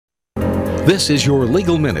This is your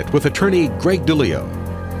Legal Minute with Attorney Greg DiLeo.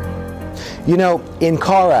 You know, in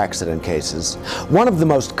car accident cases, one of the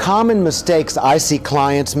most common mistakes I see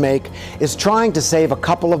clients make is trying to save a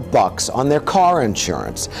couple of bucks on their car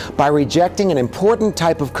insurance by rejecting an important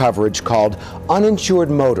type of coverage called Uninsured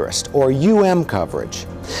Motorist, or UM coverage.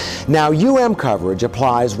 Now, UM coverage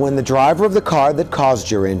applies when the driver of the car that caused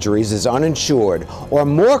your injuries is uninsured, or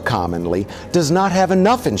more commonly, does not have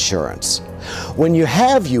enough insurance. When you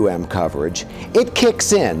have UM coverage, it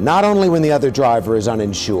kicks in not only when the other driver is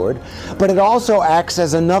uninsured, but it also acts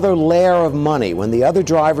as another layer of money when the other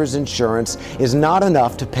driver's insurance is not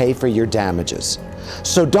enough to pay for your damages.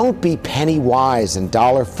 So don't be penny wise and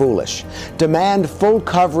dollar foolish. Demand full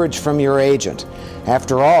coverage from your agent.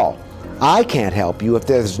 After all, I can't help you if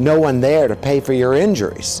there's no one there to pay for your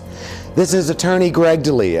injuries. This is Attorney Greg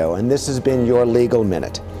DiLeo, and this has been your Legal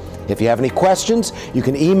Minute. If you have any questions, you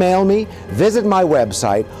can email me, visit my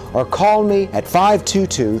website, or call me at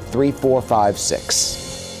 522-3456.